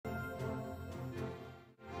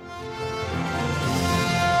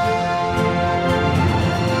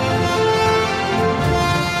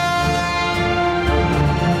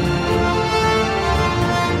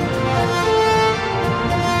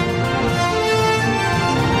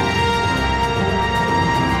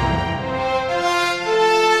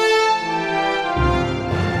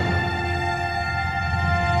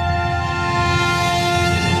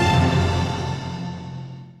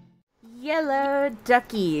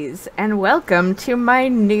duckies, and welcome to my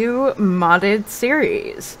new modded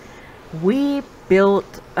series. We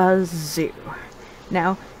built a zoo.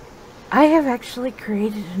 Now, I have actually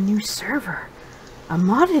created a new server. A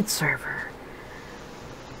modded server.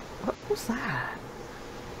 What was that?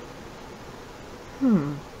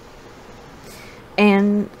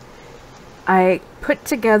 And I put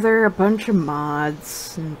together a bunch of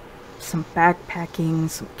mods, and some backpacking,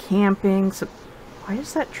 some camping, some... Why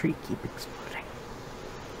does that tree keep exploding?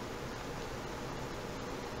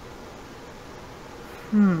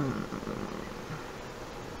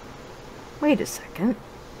 Wait a second.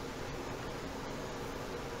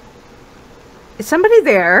 Is somebody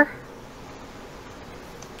there?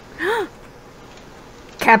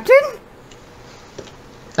 Captain?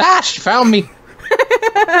 Ah, she found me!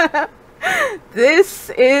 This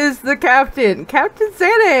is the captain, Captain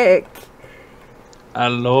Zanuck!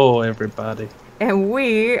 Hello, everybody. And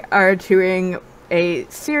we are doing a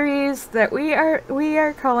series that we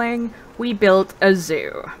are calling We Built a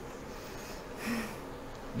Zoo.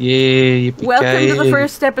 Yeah, Welcome to the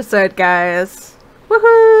first episode, guys.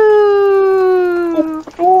 Woohoo!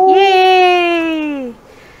 Yay!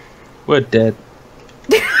 We're dead.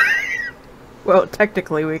 Well,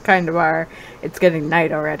 technically we kind of are. It's getting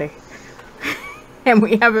night already. And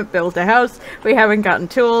we haven't built a house. We haven't gotten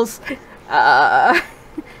tools. I'ma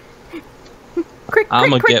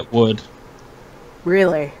get wood.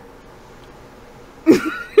 Really?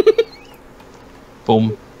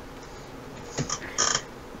 Boom.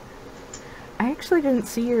 I actually didn't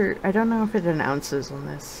see your... I don't know if it announces on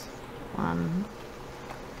this one.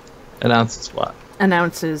 Announces what?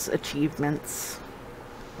 Announces achievements.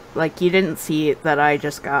 Like, you didn't see that I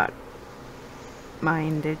just got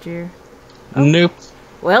mine, did you? Oh. Nope.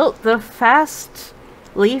 Well, the fast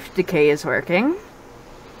leaf decay is working.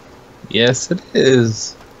 Yes, it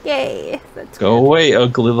is. Yay! That's Go good. away,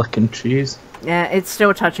 ugly looking trees. Yeah, it's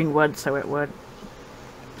still touching wood, so it would.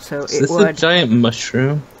 So Is this a giant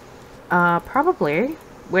mushroom? Probably.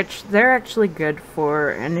 Which, they're actually good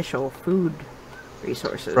for initial food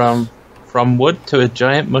resources. From wood to a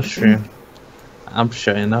giant mushroom. I'm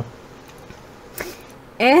showing up.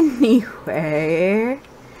 Anyway...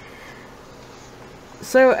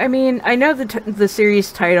 So, I mean, I know the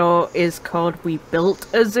series title is called We Built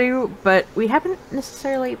a Zoo, but we haven't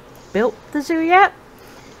necessarily built the zoo yet.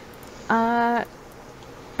 But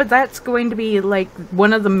that's going to be, like,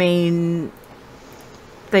 one of the main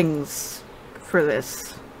things for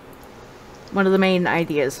this. One of the main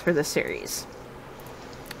ideas for this series.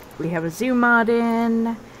 We have a zoo mod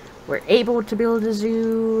in. We're able to build a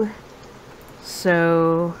zoo.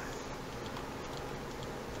 So...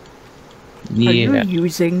 Yeah. Are you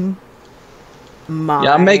using my...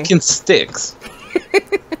 Yeah, I'm making sticks.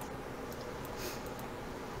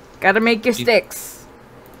 Gotta make your sticks.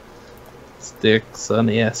 Sticks and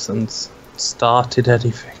the essence started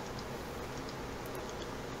anything.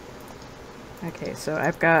 Okay, so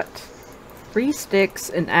I've got 3 sticks,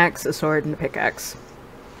 an axe, a sword, and a pickaxe.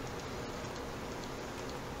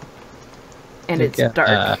 And it's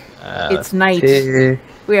dark. It's night.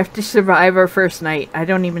 We have to survive our first night. I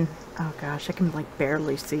don't even... Oh gosh, I can like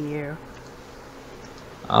barely see you.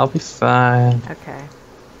 I'll be fine. Okay.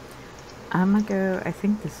 I'm gonna go... I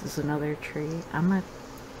think this is another tree. I'm gonna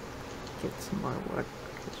get some more wood,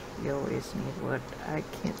 because we always need wood. I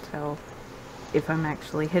can't tell if I'm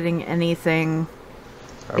actually hitting anything.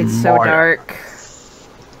 It's so dark.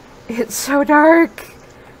 It's so dark!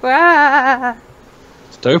 Ah!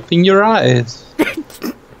 Just open your eyes.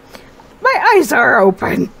 My eyes are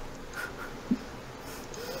open!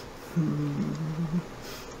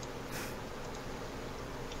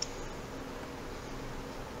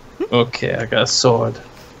 Okay, I got a sword.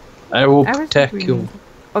 I will protect you.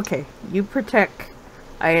 Okay, you protect,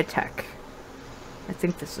 I attack. I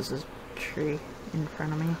think this is a tree in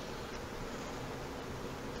front of me.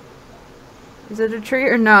 Is it a tree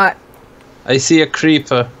or not? I see a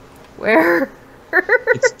creeper. Where?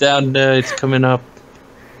 It's down there, it's coming up.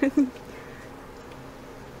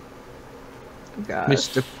 Gosh.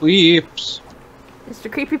 Mr. Creeps. Mr.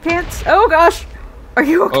 Creepy Pants? Oh gosh! Are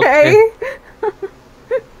you okay?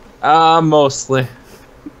 Mostly.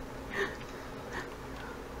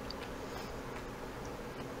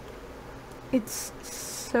 It's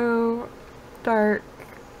so dark.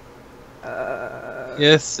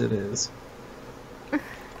 Yes, it is.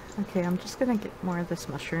 Okay, I'm just gonna get more of this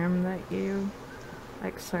mushroom that you,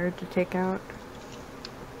 like, started to take out.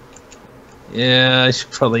 Yeah, I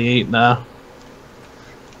should probably eat now.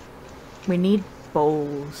 We need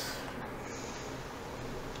bowls.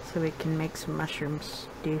 So we can make some mushroom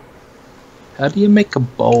stew. How do you make a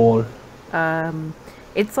bowl?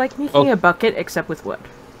 It's like making a bucket except with wood.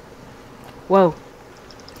 Whoa.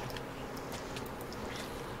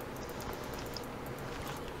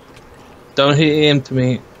 Don't hit aim to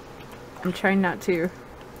me. I'm trying not to.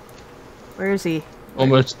 Where is he?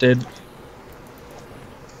 Almost dead.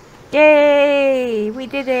 Yay! We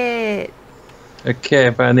did it! Okay,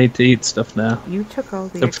 but I need to eat stuff now. You took all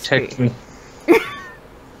the To XP. protect me.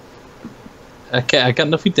 Okay, I got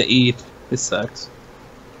nothing to eat. This sucks.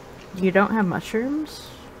 You don't have mushrooms?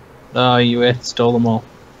 Oh, you stole them all.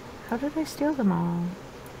 How did I steal them all?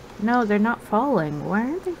 No, they're not falling. Why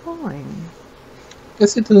aren't they falling?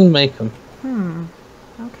 Guess it doesn't make them.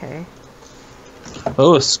 Okay.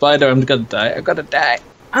 Oh, spider, I'm gonna die. I'm gonna die.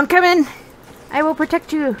 I'm coming! I will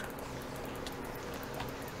protect you!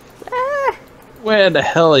 Ah! Where the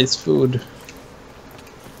hell is food?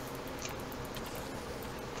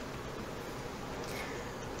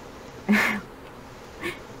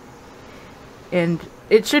 And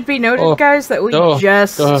it should be noted, guys, that we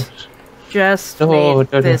just made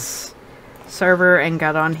this server and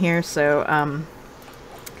got on here, so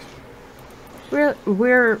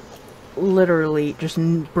we're literally just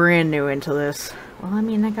brand new into this. Well, I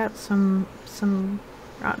mean, I got some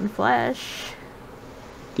rotten flesh.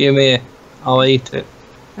 Give me it. I'll eat it.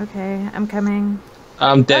 Okay, I'm coming.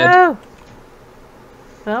 I'm dead. Oh!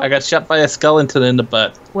 Well, I got shot by a skeleton in the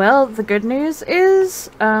butt. well, the good news is,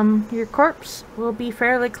 your corpse will be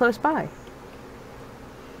fairly close by.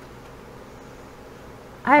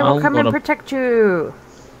 I will come and protect you!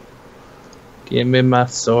 Give me my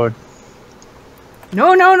sword.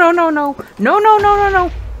 No, no, no, no, no! No, no, no, no,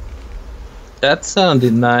 no! That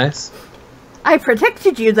sounded nice. I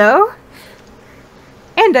protected you, though!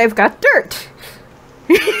 And I've got dirt!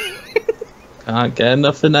 Can't get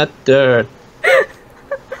enough in that dirt.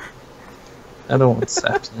 I don't want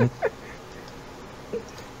sapling.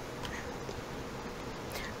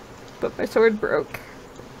 But my sword broke.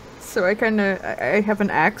 So I have an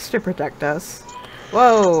axe to protect us.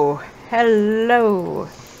 Whoa! Hello!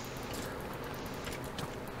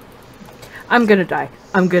 I'm gonna die.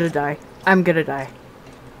 I'm gonna die. I'm gonna die.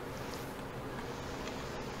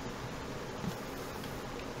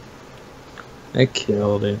 I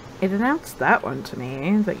killed it. It announced that one to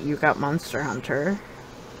me, that you got Monster Hunter.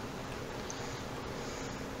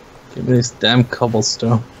 Give me this damn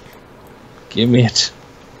cobblestone. Give me it.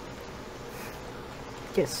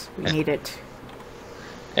 Yes, we need it.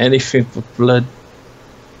 Anything for blood.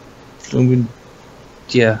 Blooming.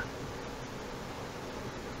 Yeah.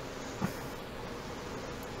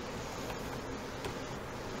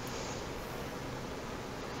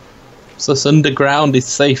 So it's underground is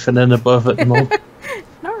safer than above at the moment.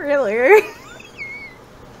 Not really.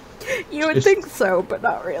 You would think so, but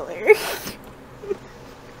not really.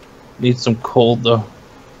 Need some cold though.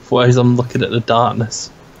 Otherwise I'm looking at the darkness.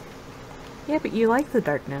 Yeah, but you like the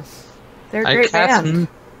darkness. They're a great band.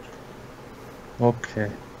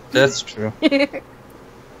 Okay, that's true. I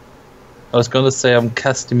was gonna say I'm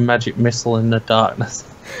casting magic missile in the darkness.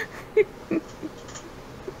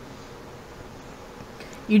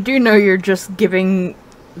 You do know you're just giving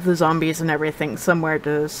the zombies and everything somewhere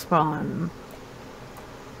to spawn.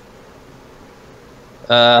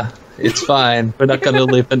 It's fine. We're not gonna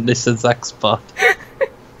live in this exact spot.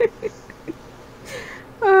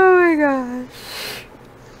 Oh my gosh.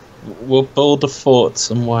 We'll build a fort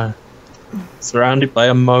somewhere. Surrounded by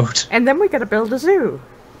a moat. And then we gotta build a zoo.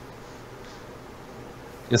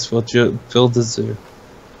 Guess we'll build a zoo.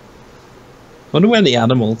 Wonder where the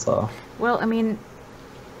animals are. Well, I mean,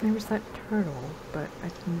 there was that turtle, but I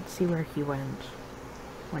didn't see where he went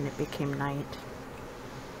when it became night.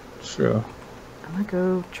 Sure. I'm gonna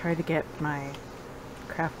go try to get my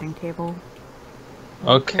crafting table.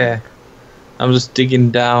 Okay. I'm just digging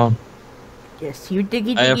down. Yes, you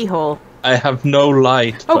diggy hole. I have no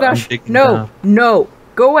light. Oh gosh, no, no.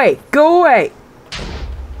 Go away, go away.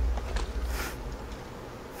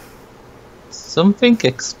 Something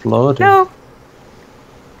exploded. No.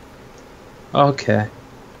 Okay.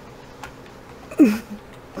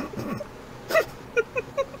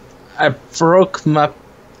 I broke my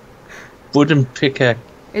wooden pickaxe.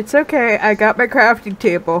 It's okay, I got my crafting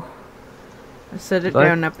table. I set it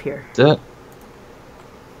down up here.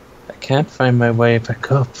 I can't find my way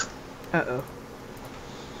back up. Uh-oh.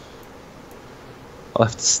 I'll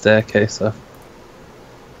have to staircase up.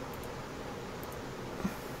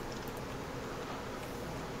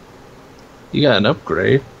 You got an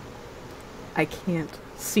upgrade. I can't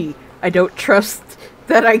see. I don't trust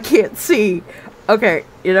that I can't see. Okay,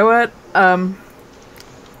 you know what?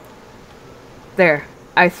 There.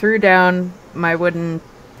 I threw down my wooden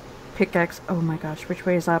pickaxe. Oh my gosh, which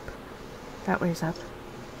way is up? That way's up.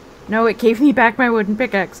 No, it gave me back my wooden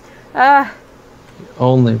pickaxe.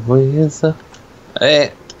 Only way is up.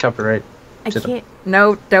 Hey, copyright. I can't.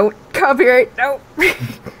 No, don't copyright. No.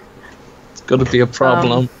 It's gonna be a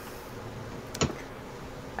problem.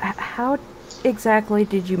 How exactly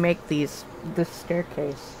did you make this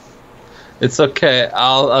staircase? It's okay.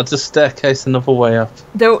 I'll just staircase another way up.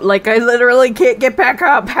 Don't, like, I literally can't get back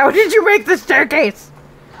up. How did you make the staircase?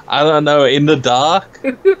 I don't know. In the dark.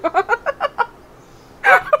 In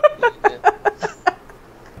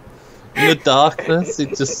the darkness,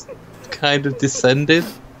 it just kind of descended.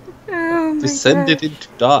 Oh my Descended gosh. into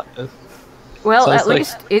darkness. Well, So at like-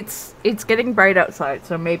 least it's getting bright outside,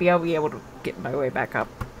 so maybe I'll be able to get my way back up.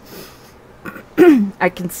 I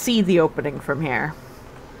can see the opening from here.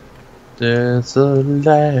 There's a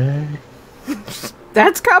light.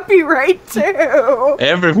 That's copyright too.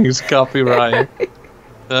 Everything's copyright.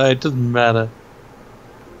 It doesn't matter.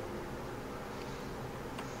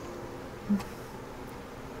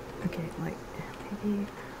 Okay, like maybe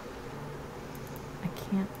I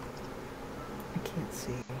can't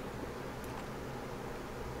see.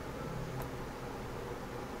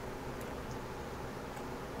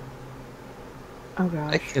 Oh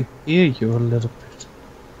gosh. I can hear you a little bit.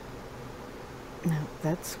 No,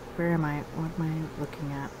 that's where am I? What am I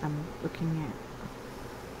looking at? I'm looking at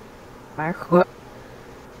fire.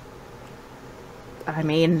 I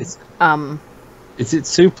mean, Is it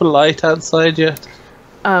super light outside yet?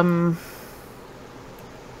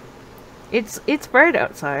 it's bright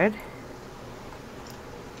outside.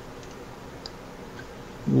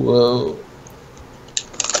 Whoa.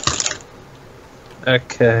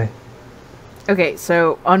 Okay. Okay,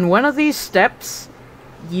 so on one of these steps,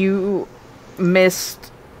 you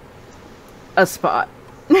missed a spot.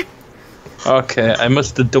 Okay, I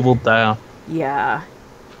must have doubled down. Yeah.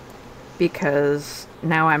 Because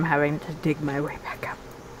now I'm having to dig my way back up.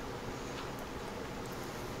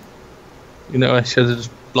 You know, I should have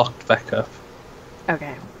just blocked back up.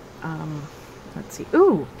 Okay. Let's see.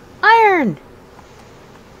 Ooh! Iron!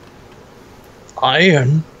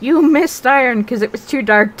 Iron? You missed iron because it was too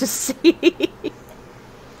dark to see.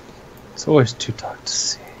 It's always too dark to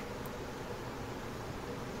see.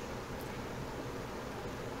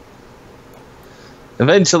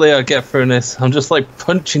 Eventually I'll get through this. I'm just like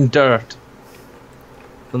punching dirt.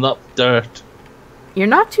 And not dirt. You're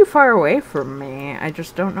not too far away from me. I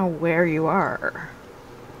just don't know where you are.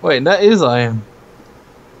 Wait, that is iron.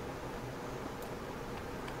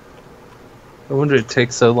 I wonder it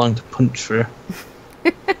takes so long to punch through.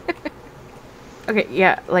 Okay,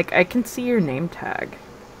 yeah, like, I can see your name tag.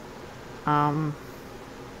 I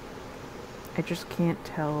just can't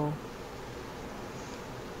tell,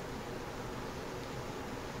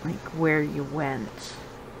 like, where you went.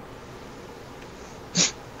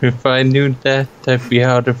 If I knew that, I'd be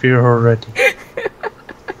out of here already.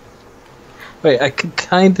 Wait, I can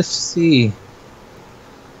kind of see.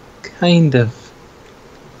 Kind of.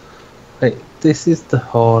 Wait, this is the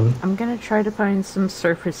hole. I'm gonna try to find some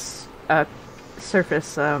surface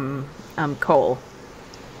coal.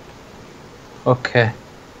 Okay.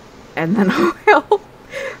 And then I'll help.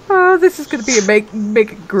 Oh, this is gonna be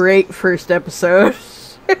make a great first episode.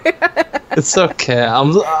 It's okay.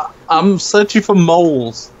 I'm searching for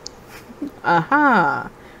moles. Uh-huh.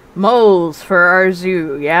 Moles for our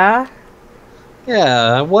zoo, yeah?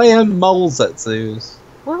 Yeah, why aren't moles at zoos?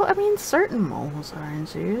 Well, I mean, certain moles are in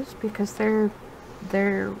zoos because they're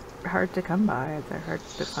hard to come by. They're hard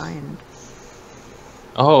to find.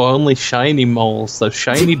 Oh, only shiny moles. So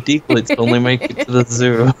shiny diglets only make it to the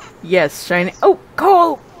zoo. Yes, shiny. Oh,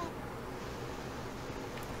 coal!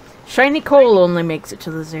 Shiny coal only makes it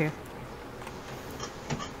to the zoo.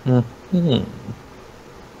 Hmm.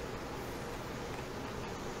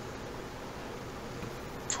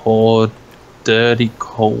 For dirty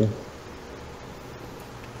coal.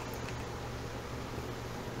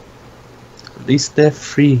 At least they're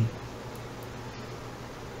free.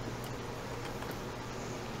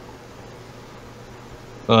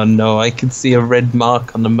 Oh no, I can see a red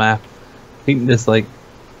mark on the map. I think there's like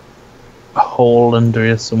a hole under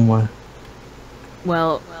here somewhere.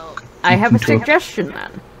 Well, I have a suggestion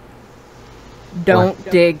then. Don't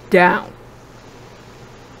dig down.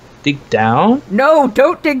 Dig down? No,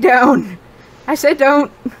 don't dig down! I said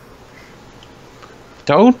don't!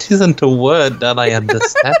 Don't isn't a word that I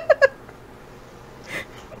understand.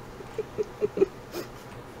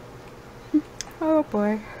 Oh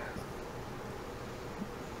boy.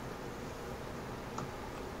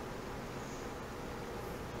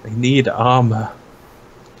 I need armor.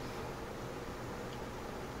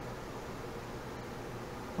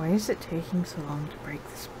 Why is it taking so long to break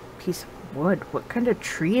this piece of wood. What kind of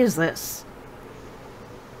tree is this?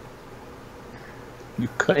 You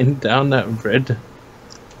cutting down that red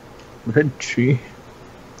tree?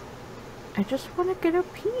 I just want to get a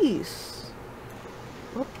piece.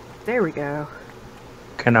 Oh, there we go.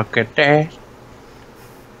 Can I get that?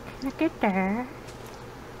 Can I get that?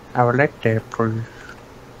 I would like that, please.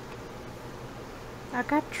 I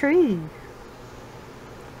got tree.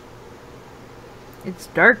 It's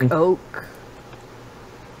dark oak.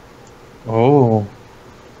 Oh.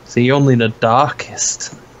 See, only the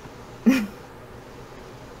darkest.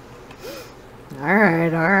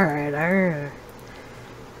 Alright. Alright.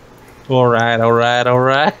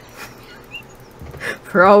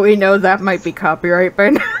 For all we know, that might be copyright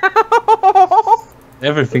by now.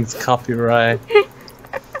 Everything's copyright.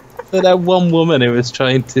 So that one woman who was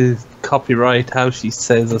trying to copyright how she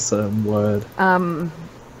says a certain word. Oh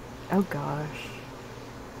gosh.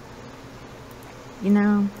 You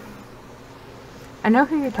know, I know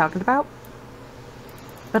who you're talking about,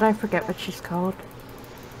 but I forget what she's called.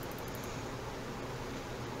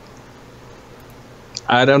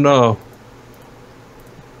 I don't know.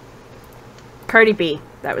 Cardi B.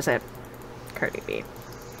 That was it. Cardi B.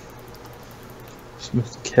 She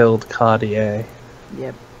must have killed Cartier.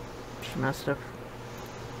 Yep. She must have.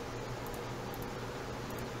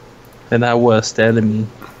 And our worst enemy,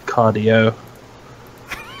 Cardio.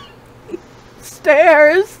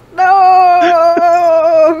 Stairs!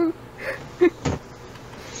 No!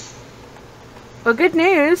 Well, good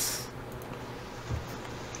news.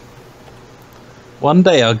 One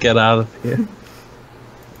day I'll get out of here.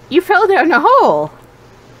 You fell down a hole.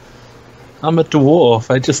 I'm a dwarf.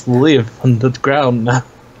 I just live underground now.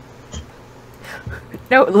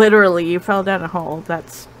 No, literally, you fell down a hole.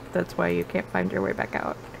 That's why you can't find your way back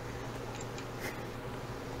out.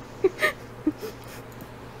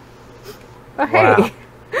 Oh, hey, Wow.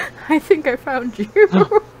 I think I found you.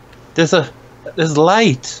 There's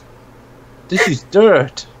light. This is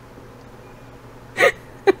dirt.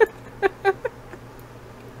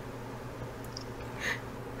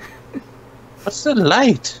 What's the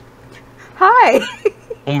light? Hi.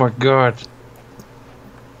 Oh my god.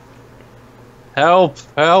 Help!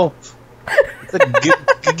 Help! It's a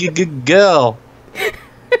good girl.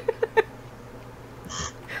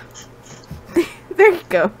 There you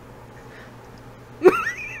go.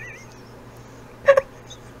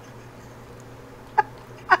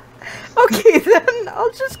 Okay, then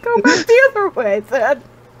I'll just go back the other way then.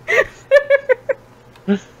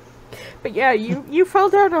 But yeah, you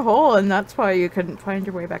fell down a hole, and that's why you couldn't find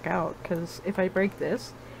your way back out. Because if I break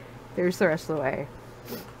this, there's the rest of the way.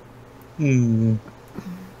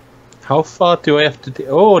 How far do I have to do?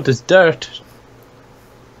 Oh, there's dirt.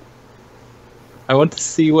 I want to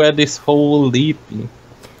see where this hole will lead me.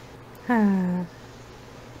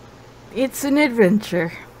 It's an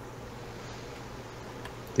adventure.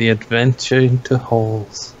 The adventure into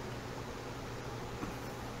holes.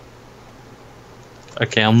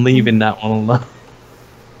 Okay, I'm leaving that one alone.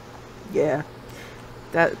 Yeah,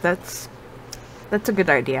 that's a good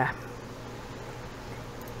idea.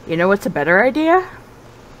 You know what's a better idea?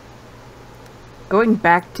 Going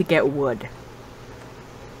back to get wood.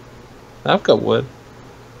 I've got wood.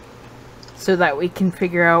 So that we can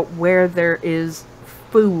figure out where there is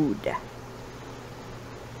food.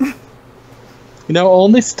 You know, all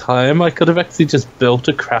this time I could have actually just built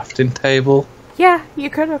a crafting table. Yeah, you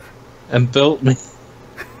could have. And built me.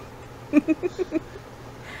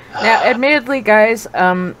 Now, admittedly, guys,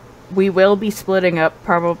 we will be splitting up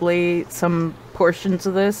probably some portions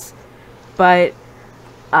of this, but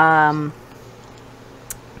Captain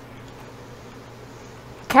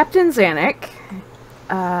Zanuck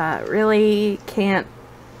really can't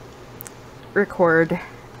record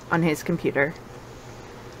on his computer.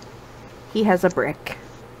 He has a brick.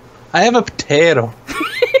 I have a potato.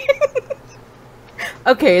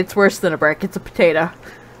 Okay, it's worse than a brick. It's a potato.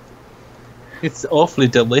 It's awfully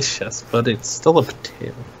delicious, but it's still a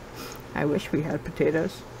potato. I wish we had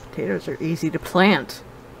potatoes. Potatoes are easy to plant.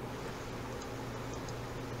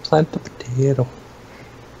 Plant a potato.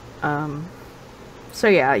 So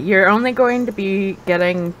yeah, you're only going to be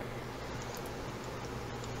getting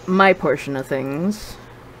my portion of things.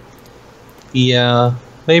 Yeah,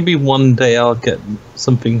 maybe one day I'll get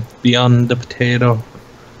something beyond the potato.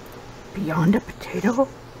 Beyond a potato?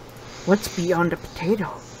 What's beyond a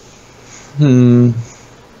potato? A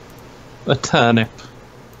turnip.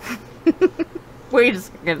 Wait a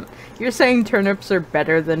second. You're saying turnips are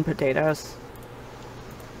better than potatoes?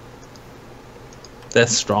 They're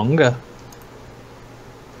stronger.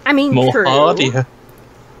 I mean, More true. hardier.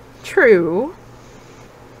 True.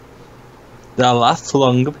 They'll last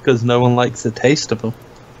longer because no one likes the taste of them.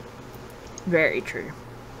 Very true.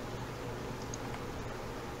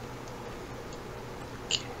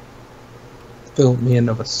 Built me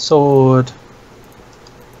another sword.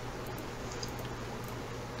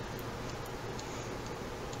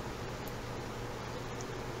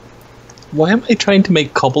 Why am I trying to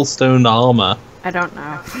make cobblestone armor? I don't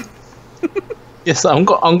know. Yes, I'm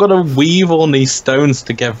gonna weave all these stones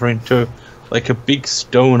together into like a big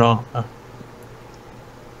stone armor.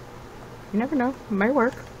 You never know. It might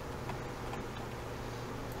work.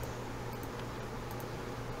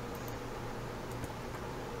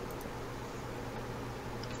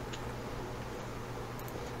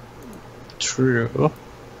 True.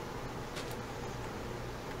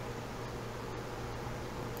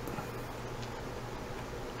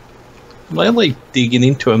 Am I like digging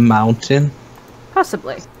into a mountain?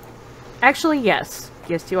 Possibly. Actually, yes.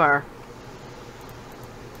 Yes, you are.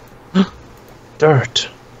 Dirt.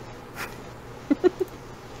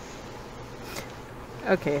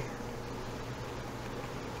 Okay.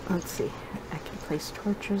 Let's see. I can place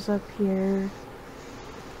torches up here.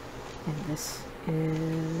 And this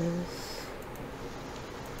is...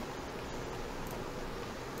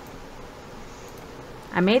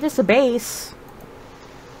 I made us a base.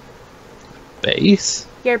 Base?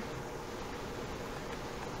 Here.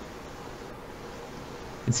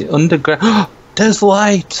 Is it underground? There's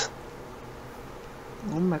light!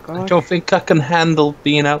 Oh my I god. don't think I can handle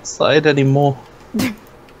being outside anymore.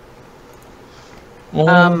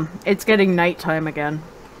 Oh. It's getting nighttime again.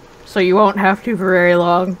 So you won't have to for very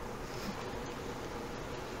long.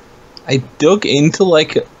 I dug into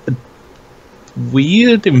like a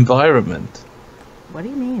weird environment. What do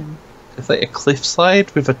you mean? It's like a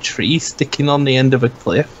cliffside with a tree sticking on the end of a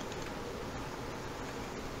cliff.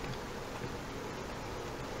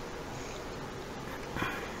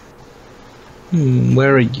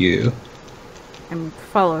 Where are you? I'm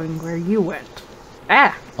following where you went.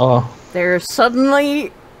 Ah! Oh. There's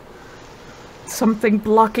suddenly something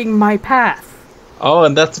blocking my path. Oh,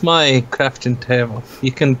 and that's my crafting table.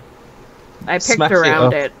 You can I picked smack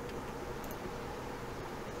around it.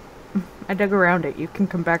 it. I dug around it. You can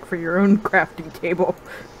come back for your own crafting table.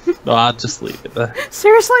 No, I'll just leave it there.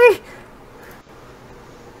 Seriously?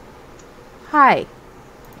 Hi.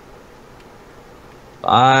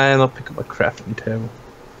 Fine, I'll pick up a crafting table.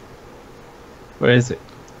 Where is it?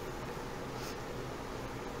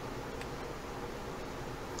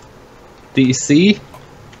 Do you see?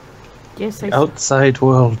 Yes, Outside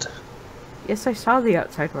world. Yes, I saw the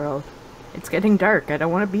outside world. It's getting dark. I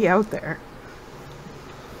don't want to be out there.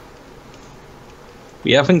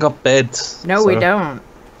 We haven't got beds. No, we don't.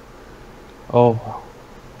 Oh.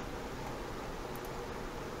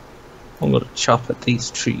 I'm gonna chop at these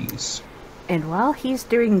trees. And while he's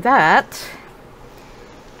doing that,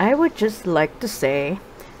 I would just like to say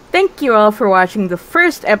thank you all for watching the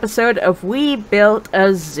first episode of We Built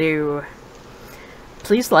a Zoo.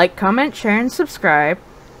 Please like, comment, share, and subscribe.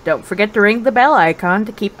 Don't forget to ring the bell icon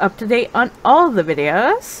to keep up to date on all the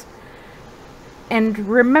videos. And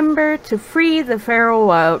remember to free the feral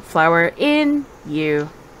wildflower in you.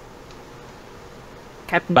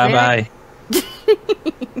 Captain Bye-bye.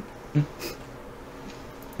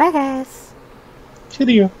 Bye, guys.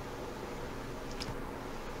 Cheerio.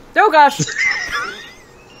 Oh, gosh.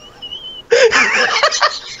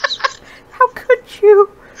 How could you?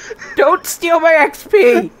 Don't steal my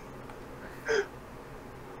XP.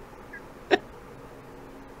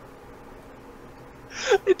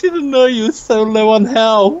 I didn't know you were so low on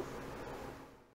health.